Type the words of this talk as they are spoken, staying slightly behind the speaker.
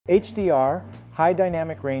HDR, high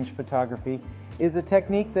dynamic range photography, is a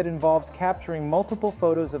technique that involves capturing multiple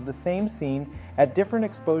photos of the same scene at different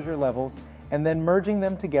exposure levels and then merging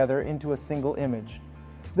them together into a single image.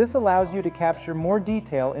 This allows you to capture more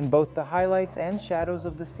detail in both the highlights and shadows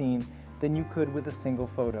of the scene than you could with a single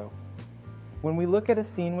photo. When we look at a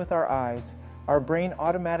scene with our eyes, our brain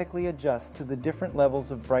automatically adjusts to the different levels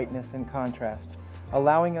of brightness and contrast,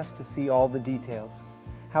 allowing us to see all the details.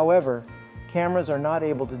 However, cameras are not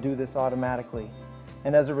able to do this automatically,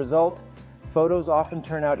 and as a result, photos often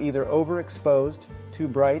turn out either overexposed, too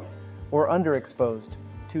bright, or underexposed,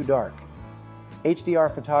 too dark.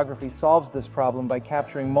 HDR photography solves this problem by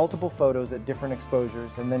capturing multiple photos at different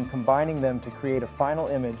exposures and then combining them to create a final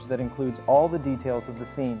image that includes all the details of the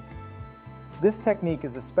scene. This technique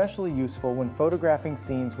is especially useful when photographing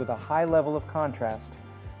scenes with a high level of contrast,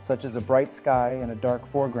 such as a bright sky and a dark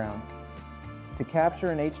foreground. To capture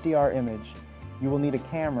an HDR image, you will need a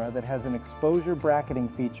camera that has an exposure bracketing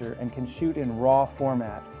feature and can shoot in RAW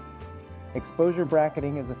format. Exposure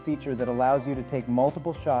bracketing is a feature that allows you to take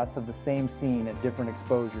multiple shots of the same scene at different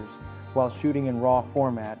exposures, while shooting in RAW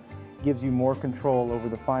format gives you more control over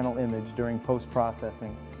the final image during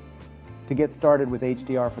post-processing. To get started with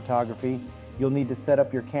HDR photography, you'll need to set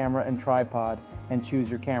up your camera and tripod and choose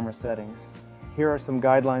your camera settings. Here are some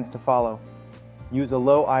guidelines to follow. Use a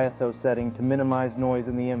low ISO setting to minimize noise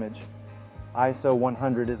in the image. ISO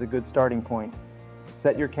 100 is a good starting point.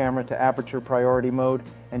 Set your camera to aperture priority mode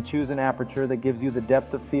and choose an aperture that gives you the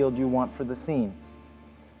depth of field you want for the scene.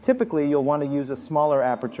 Typically, you'll want to use a smaller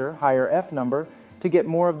aperture, higher f number, to get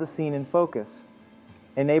more of the scene in focus.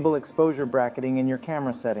 Enable exposure bracketing in your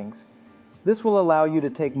camera settings. This will allow you to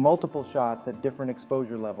take multiple shots at different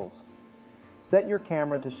exposure levels. Set your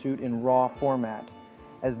camera to shoot in RAW format,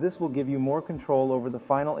 as this will give you more control over the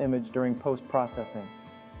final image during post-processing.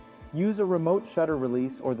 Use a remote shutter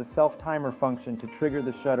release or the self-timer function to trigger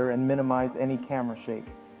the shutter and minimize any camera shake.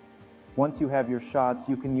 Once you have your shots,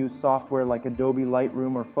 you can use software like Adobe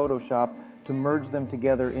Lightroom or Photoshop to merge them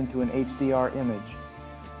together into an HDR image.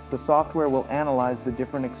 The software will analyze the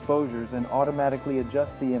different exposures and automatically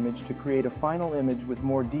adjust the image to create a final image with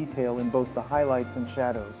more detail in both the highlights and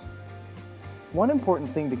shadows. One important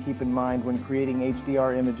thing to keep in mind when creating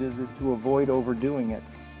HDR images is to avoid overdoing it.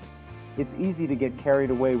 It's easy to get carried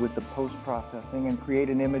away with the post-processing and create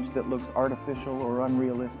an image that looks artificial or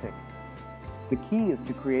unrealistic. The key is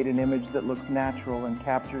to create an image that looks natural and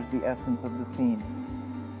captures the essence of the scene.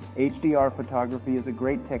 HDR photography is a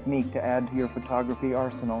great technique to add to your photography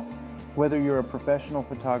arsenal, whether you're a professional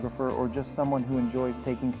photographer or just someone who enjoys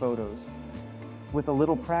taking photos. With a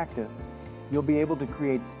little practice, you'll be able to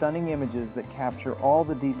create stunning images that capture all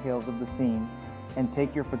the details of the scene and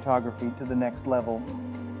take your photography to the next level.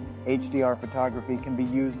 HDR photography can be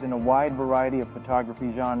used in a wide variety of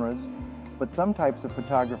photography genres, but some types of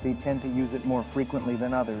photography tend to use it more frequently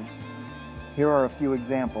than others. Here are a few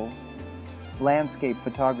examples. Landscape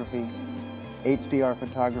photography. HDR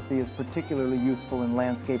photography is particularly useful in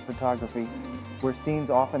landscape photography, where scenes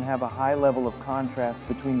often have a high level of contrast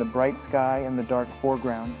between the bright sky and the dark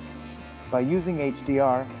foreground. By using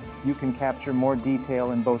HDR, you can capture more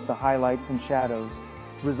detail in both the highlights and shadows,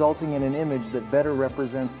 resulting in an image that better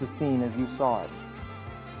represents the scene as you saw it.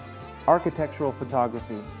 Architectural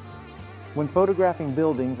photography. When photographing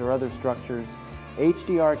buildings or other structures,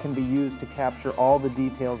 HDR can be used to capture all the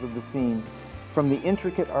details of the scene, from the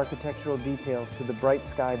intricate architectural details to the bright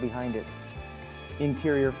sky behind it.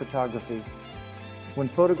 Interior photography. When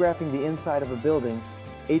photographing the inside of a building,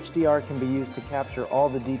 HDR can be used to capture all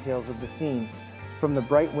the details of the scene, from the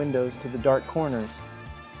bright windows to the dark corners.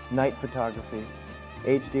 Night photography.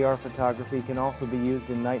 HDR photography can also be used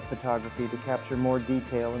in night photography to capture more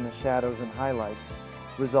detail in the shadows and highlights,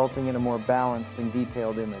 resulting in a more balanced and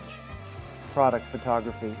detailed image. Product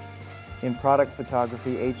photography. In product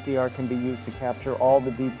photography, HDR can be used to capture all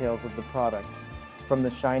the details of the product, from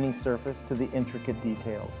the shiny surface to the intricate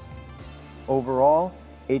details. Overall,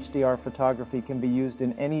 HDR photography can be used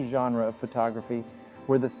in any genre of photography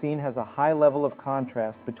where the scene has a high level of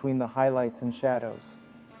contrast between the highlights and shadows.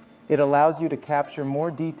 It allows you to capture more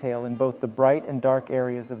detail in both the bright and dark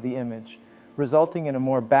areas of the image, resulting in a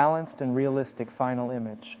more balanced and realistic final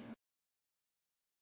image.